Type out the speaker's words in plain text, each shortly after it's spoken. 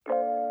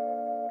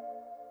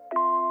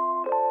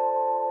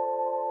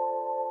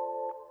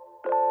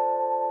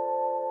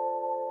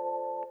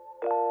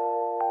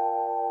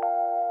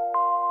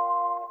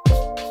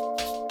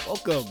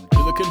Welcome to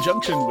The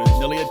Conjunction with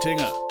Leonard,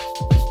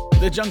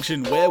 the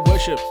junction where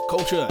worship,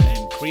 culture,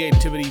 and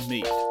creativity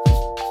meet.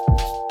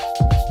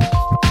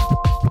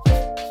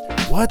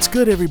 What's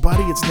good,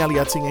 everybody? It's Nelly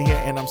Atinga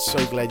here, and I'm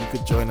so glad you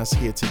could join us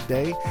here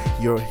today.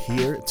 You're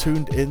here,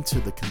 tuned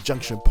into the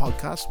Conjunction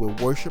podcast, where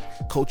worship,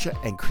 culture,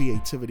 and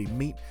creativity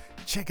meet.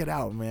 Check it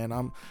out,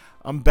 man.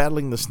 I'm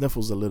battling the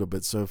sniffles a little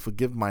bit, so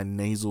forgive my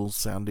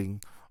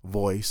nasal-sounding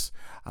voice.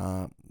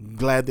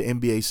 Glad the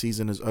NBA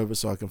season is over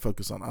so I can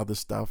focus on other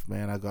stuff,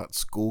 man. I got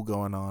school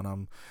going on.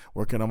 I'm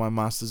working on my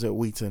master's at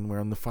Wheaton.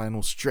 We're on the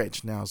final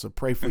stretch now, so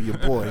pray for your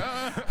boy.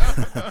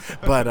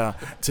 But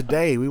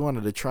today we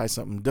wanted to try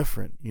something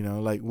different.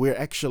 We're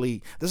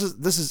actually this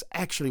is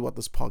actually what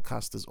this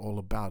podcast is all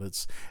about.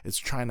 It's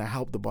trying to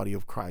help the body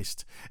of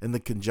Christ in the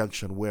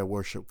conjunction where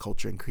worship,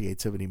 culture, and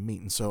creativity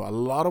meet. And so a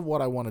lot of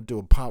what I want to do,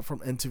 apart from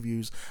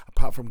interviews,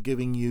 apart from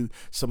giving you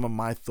some of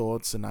my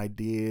thoughts and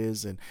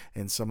ideas and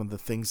some of the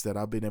things that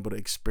I've been able to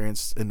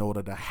experience in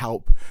order to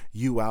help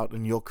you out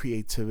in your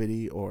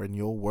creativity or in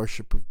your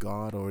worship of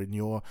God or in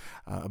your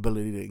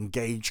ability to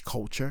engage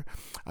culture,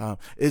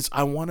 is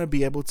I want to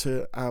be able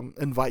to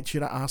invite you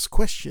to ask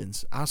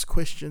questions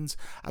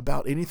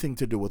about anything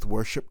to do with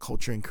worship,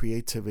 culture, and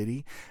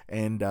creativity,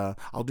 and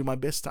I'll do my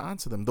best to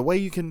answer them. The way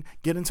you can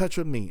get in touch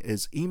with me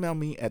is email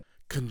me at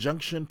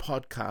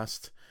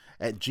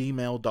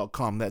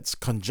conjunctionpodcast@gmail.com. That's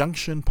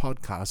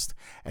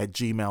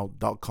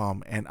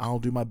conjunctionpodcast@gmail.com, and I'll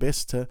do my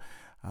best to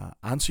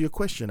answer your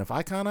question. If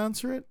I can't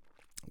answer it,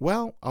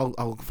 well,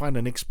 I'll find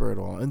an expert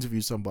or I'll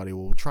interview somebody.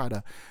 We'll try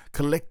to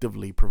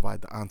collectively provide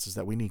the answers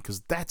that we need,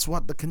 because that's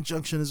what the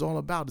conjunction is all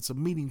about. It's a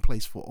meeting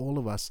place for all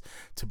of us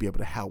to be able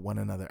to help one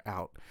another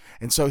out.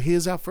 And so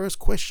here's our first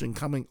question,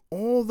 coming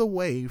all the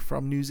way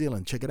from New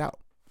Zealand. Check it out.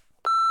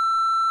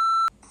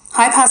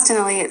 Hi, Pastor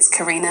Nelly. It's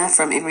Karina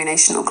from Every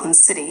Nation, Auckland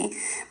City.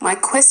 My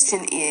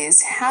question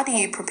is, how do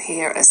you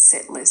prepare a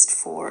set list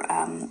for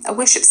a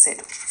worship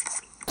set?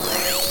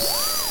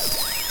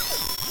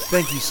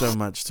 Thank you so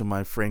much to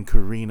my friend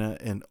Karina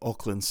in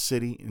Auckland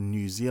City in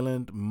New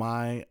Zealand,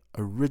 my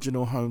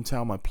original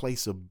hometown, my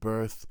place of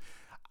birth,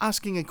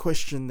 asking a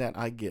question that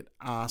I get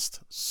asked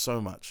so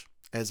much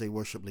as a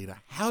worship leader.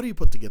 How do you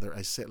put together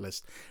a set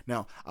list?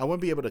 Now, I won't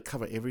be able to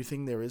cover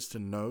everything there is to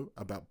know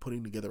about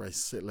putting together a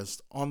set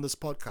list on this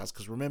podcast,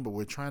 because remember,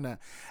 we're trying to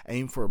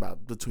aim for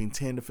about between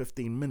 10 to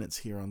 15 minutes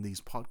here on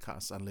these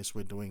podcasts, unless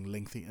we're doing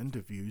lengthy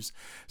interviews.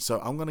 So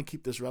I'm going to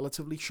keep this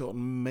relatively short.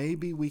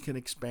 Maybe we can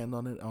expand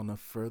on it on a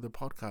further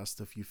podcast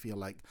if you feel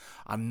like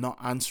I'm not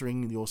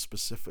answering your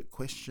specific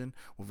question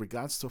with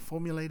regards to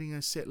formulating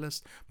a set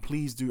list.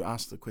 Please do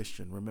ask the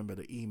question. Remember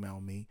to email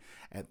me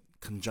at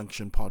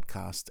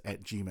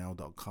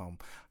conjunctionpodcast@gmail.com.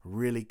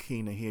 Really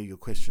keen to hear your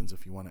questions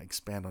if you want to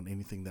expand on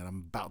anything that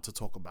I'm about to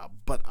talk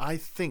about. But I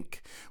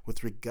think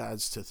with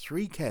regards to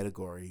 3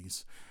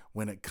 categories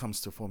when it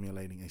comes to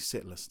formulating a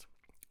set list.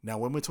 Now,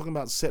 when we're talking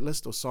about set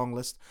list or song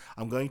list,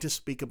 I'm going to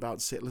speak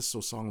about set lists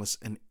or song lists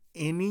in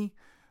any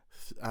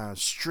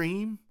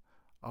stream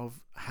of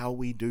how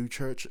we do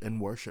church and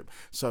worship.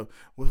 So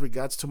with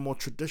regards to more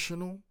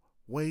traditional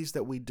ways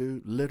that we do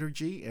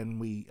liturgy and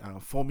we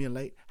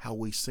formulate how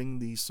we sing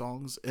these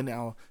songs in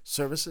our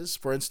services.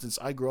 For instance,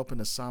 I grew up in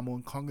a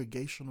Samoan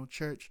congregational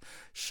church.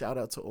 Shout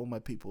out to all my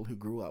people who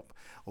grew up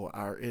or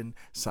are in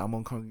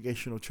Samoan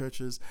congregational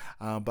churches.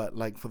 But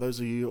like for those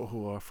of you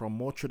who are from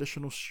more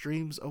traditional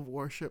streams of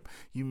worship,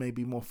 you may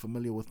be more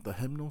familiar with the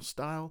hymnal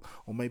style,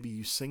 or maybe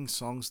you sing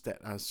songs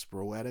that are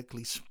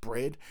sporadically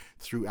spread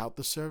throughout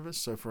the service.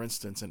 So for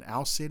instance, in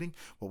our setting,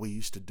 what we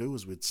used to do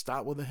is we'd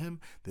start with a hymn,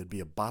 there'd be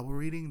a Bible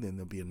reading,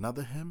 then there'll be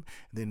another hymn,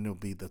 then there'll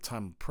be the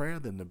time of prayer,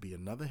 then there'll be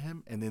another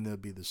hymn, and then there'll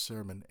be the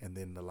sermon, and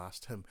then the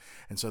last hymn.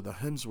 And so the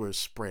hymns were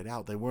spread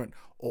out. They weren't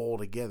all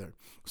together.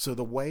 So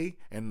the way,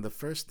 and the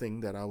first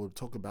thing that I would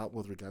talk about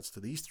with regards to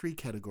these 3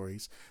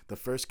 categories, the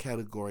first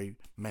category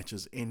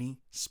matches any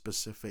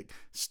specific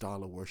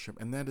style of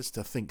worship, and that is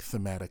to think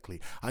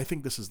thematically. I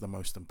think this is the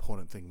most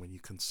important thing when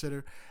you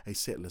consider a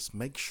set list.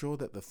 Make sure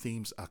that the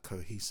themes are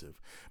cohesive.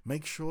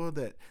 Make sure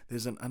that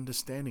there's an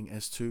understanding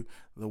as to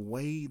the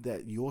way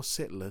that your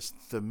set list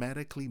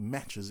thematically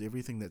matches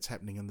everything that's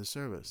happening in the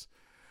service.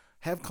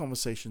 Have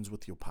conversations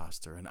with your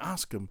pastor and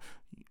ask him,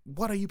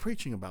 what are you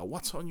preaching about?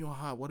 What's on your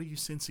heart? What are you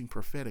sensing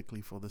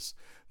prophetically for the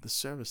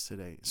service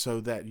today? So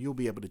that you'll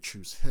be able to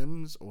choose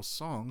hymns or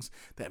songs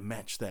that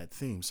match that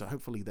theme. So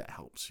hopefully that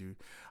helps you.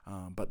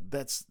 But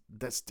that's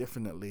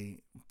definitely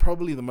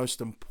probably the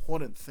most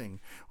important thing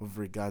with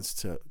regards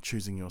to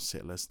choosing your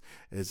set list,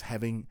 is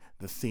having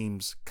the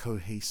themes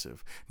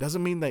cohesive.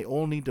 Doesn't mean they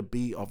all need to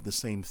be of the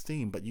same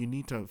theme, but you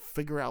need to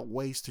figure out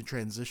ways to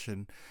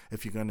transition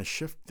if you're going to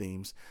shift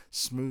themes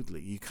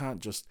smoothly. You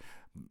can't just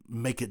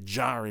make it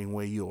jarring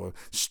where you're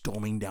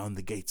storming down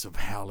the gates of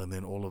hell and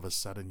then all of a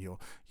sudden you're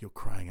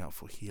crying out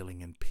for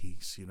healing and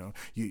peace. You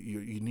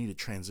need to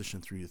transition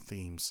through your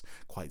themes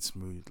quite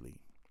smoothly.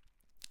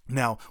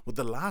 Now, with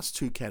the last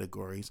 2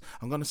 categories,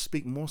 I'm going to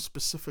speak more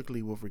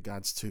specifically with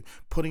regards to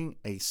putting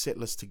a set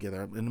list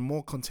together in a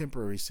more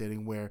contemporary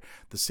setting where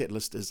the set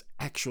list is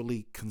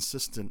actually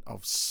consistent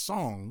of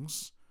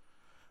songs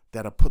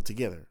that are put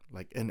together,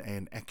 like in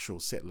an actual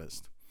set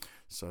list.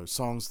 So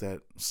songs that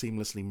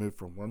seamlessly move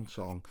from one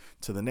song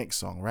to the next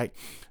song, right?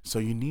 So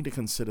you need to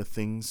consider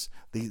things,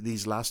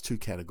 these last two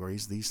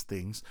categories, these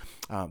things.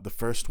 The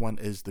first one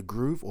is the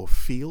groove or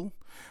feel.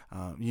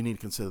 You need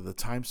to consider the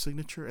time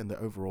signature and the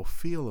overall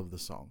feel of the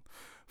song.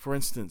 For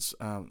instance,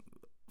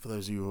 for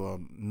those of you who are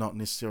not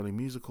necessarily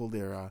musical,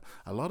 there are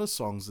a lot of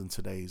songs in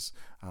today's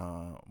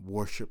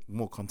worship,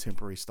 more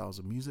contemporary styles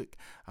of music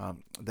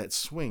that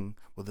swing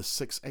with a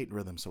 6/8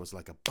 rhythm. So it's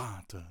like a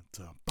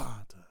ba-da-da,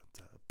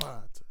 ba-da-da,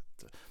 ba-da-da.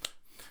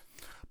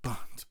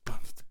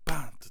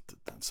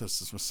 So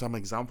some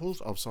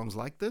examples of songs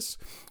like this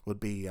would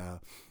be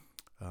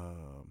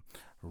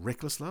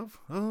Reckless Love.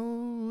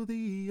 Oh,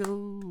 the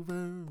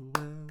overwhelming,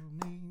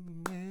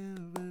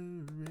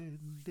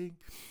 never-ending.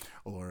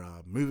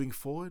 Or Moving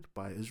Forward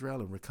by Israel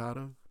and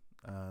Ricardo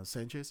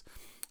Sanchez.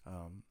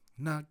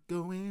 Not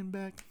going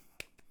back,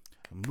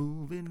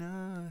 moving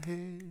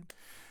ahead.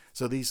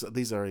 So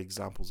these are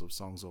examples of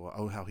songs. Or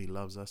Oh, How He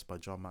Loves Us by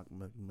John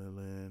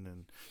McMillan.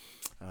 And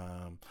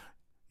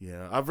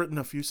I've written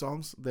a few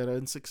songs that are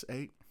in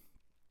 6/8.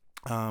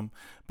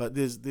 But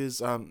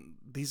these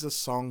are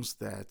songs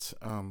that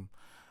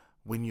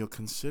when you're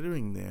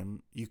considering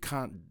them, you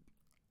can't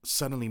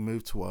suddenly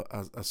move to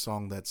a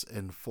song that's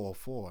in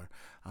 4/4,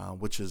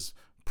 which is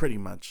pretty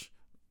much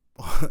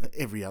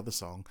every other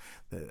song.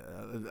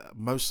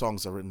 Most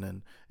songs are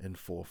written in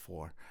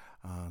 4/4.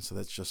 So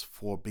that's just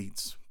 4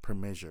 beats per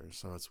measure.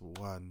 So it's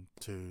 1,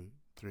 2,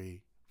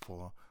 3,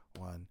 4,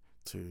 1,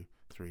 2,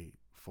 3,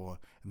 4,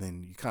 and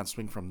then you can't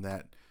swing from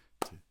that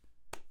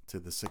to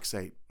the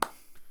 6/8.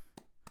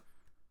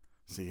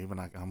 See, even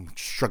I'm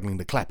struggling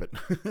to clap it.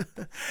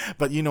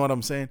 But you know what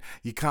I'm saying?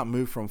 You can't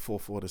move from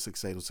 4/4 to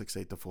 6/8 or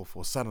 6/8 to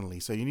 4/4 suddenly.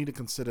 So you need to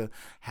consider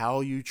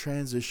how you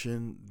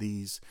transition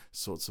these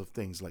sorts of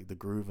things, like the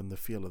groove and the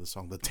feel of the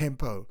song. The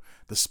tempo,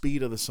 the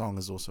speed of the song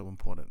is also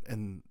important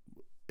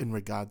in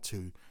regard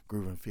to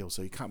groove and feel.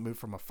 So you can't move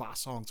from a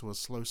fast song to a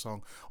slow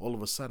song all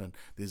of a sudden.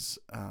 There's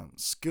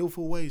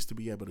skillful ways to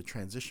be able to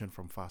transition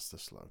from fast to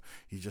slow.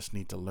 You just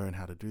need to learn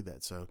how to do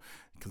that. So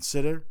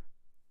consider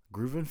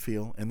groove and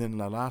feel. And then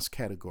the last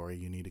category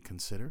you need to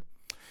consider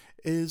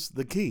is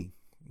the key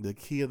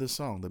of the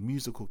song, the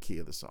musical key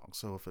of the song.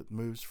 So if it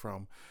moves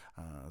from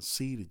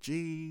C to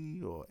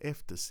G or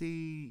F to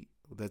C,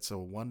 that's a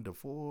 1 to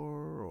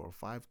 4 or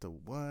 5 to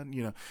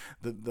 1.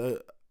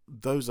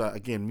 Those are,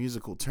 again,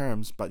 musical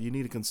terms, but you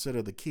need to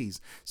consider the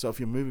keys. So if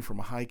you're moving from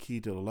a high key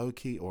to a low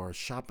key or a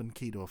sharpened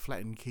key to a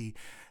flattened key,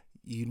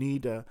 you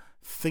need to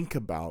think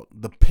about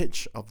the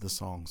pitch of the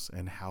songs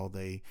and how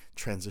they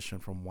transition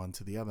from one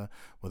to the other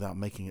without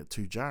making it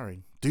too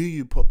jarring. Do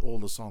you put all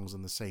the songs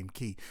in the same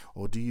key,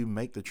 or do you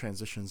make the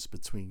transitions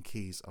between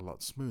keys a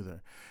lot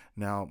smoother?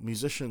 Now,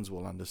 musicians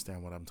will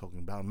understand what I'm talking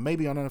about.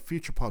 Maybe on a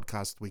future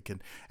podcast we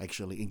can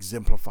actually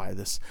exemplify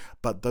this,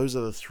 but those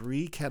are the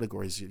 3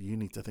 categories that you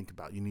need to think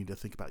about. You need to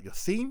think about your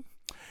theme,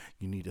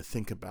 you need to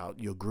think about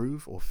your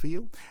groove or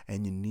feel,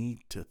 and you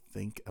need to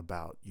think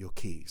about your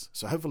keys.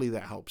 So hopefully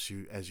that helps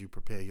you as you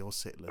prepare your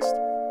set list.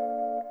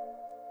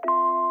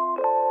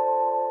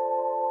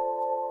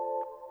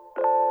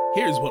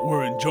 Here's what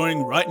we're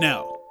enjoying right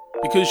now,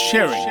 because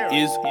sharing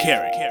is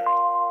caring.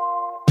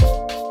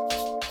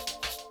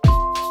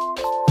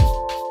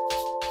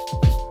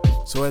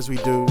 So as we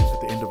do at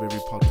the end of every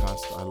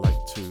podcast, I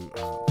like to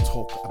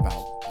talk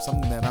about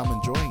something that I'm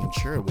enjoying and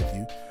share it with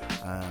you.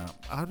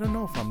 I don't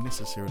know if I'm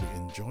necessarily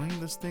enjoying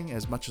this thing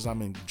as much as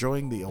I'm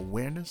enjoying the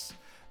awareness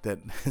that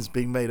is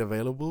being made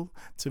available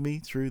to me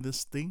through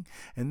this thing.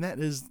 And that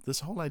is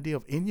this whole idea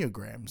of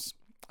Enneagrams.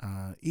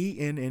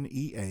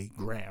 ENNEA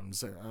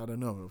grams. I don't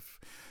know if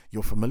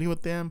you're familiar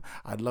with them.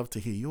 I'd love to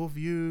hear your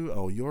view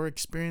or your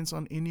experience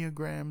on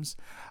Enneagrams.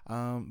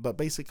 But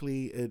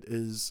basically it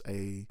is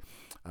a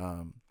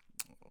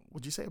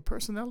would you say a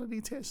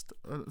personality test?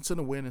 It's an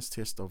awareness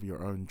test of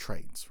your own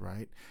traits,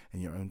 right? And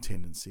your own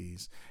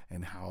tendencies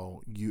and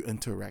how you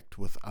interact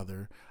with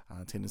other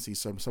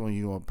tendencies. So some of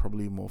you are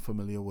probably more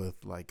familiar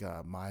with like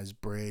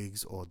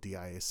Myers-Briggs or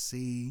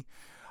DISC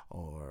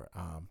or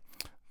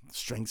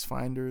Strengths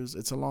Finders.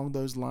 It's along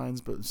those lines,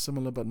 but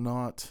similar but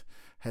not.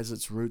 Has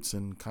its roots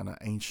in kind of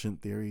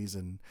ancient theories,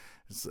 and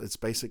it's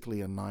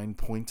basically a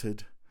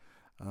 9-pointed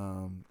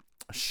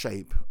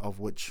shape of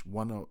which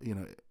one,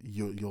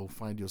 you'll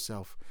find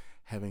yourself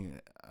having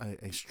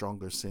a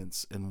stronger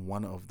sense in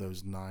one of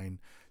those 9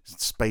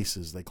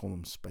 spaces. They call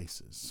them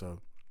spaces. So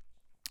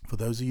for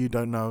those of you who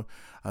don't know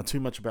too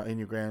much about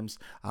Enneagrams,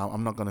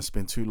 I'm not going to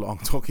spend too long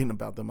talking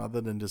about them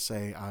other than to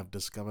say I've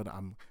discovered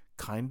I'm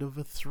kind of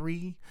a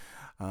 3.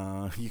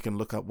 You can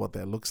look up what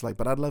that looks like,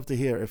 but I'd love to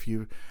hear if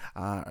you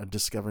are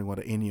discovering what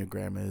an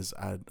Enneagram is.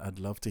 I'd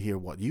love to hear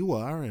what you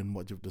are and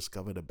what you've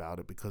discovered about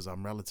it, because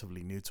I'm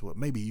relatively new to it.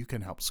 Maybe you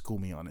can help school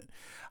me on it.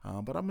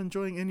 But I'm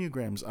enjoying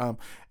Enneagrams.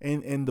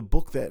 And the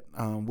book that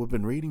we've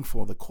been reading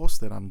for the course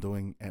that I'm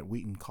doing at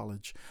Wheaton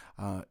College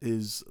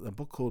is a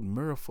book called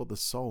Mirror for the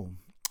Soul.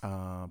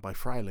 by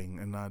Freiling,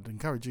 and I'd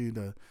encourage you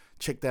to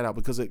check that out,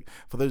 because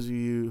for those of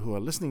you who are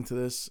listening to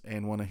this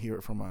and want to hear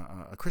it from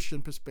a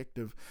Christian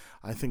perspective,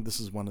 I think this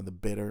is one of the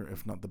better,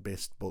 if not the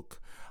best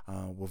book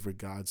with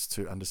regards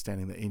to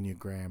understanding the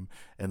Enneagram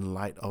in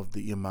light of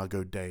the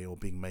Imago Dei, or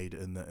being made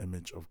in the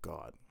image of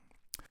God.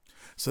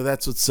 So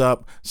that's what's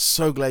up.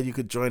 So glad you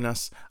could join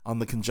us on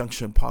the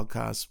Conjunction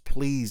Podcast.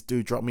 Please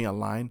do drop me a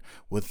line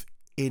with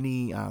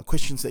any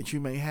questions that you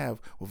may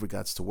have with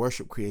regards to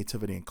worship,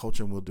 creativity, and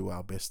culture, and we'll do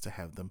our best to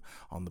have them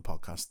on the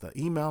podcast. The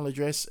email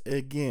address,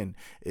 again,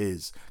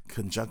 is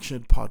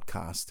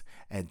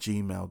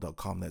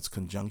conjunctionpodcast@gmail.com. That's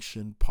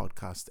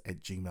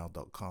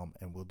conjunctionpodcast@gmail.com,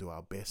 and we'll do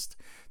our best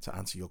to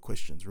answer your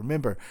questions.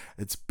 Remember,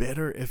 it's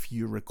better if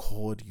you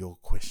record your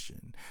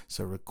question.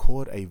 So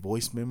record a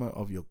voice memo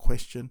of your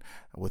question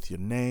with your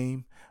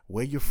name,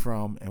 where you're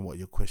from, and what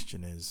your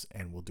question is,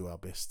 and we'll do our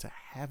best to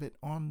have it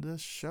on the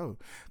show.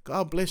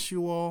 God bless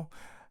you all.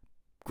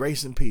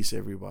 Grace and peace,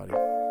 everybody.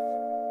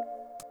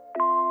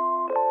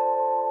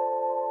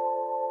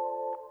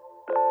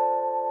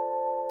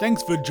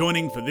 Thanks for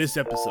joining for this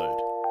episode.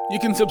 You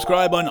can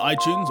subscribe on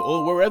iTunes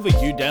or wherever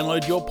you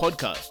download your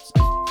podcasts.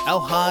 Our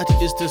heart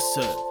is to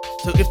serve.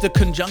 So if the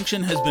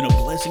Conjunction has been a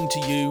blessing to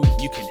you,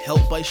 you can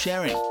help by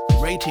sharing,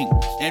 rating,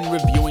 and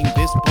reviewing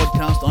this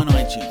podcast on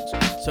iTunes,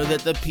 so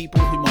that the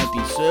people who might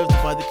be served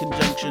by the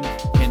Conjunction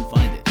can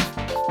find it.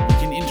 You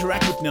can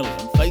interact with Nelly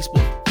on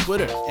Facebook,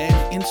 Twitter, and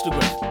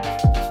Instagram.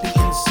 Be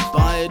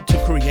inspired to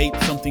create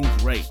something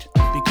great,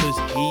 because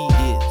he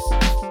is.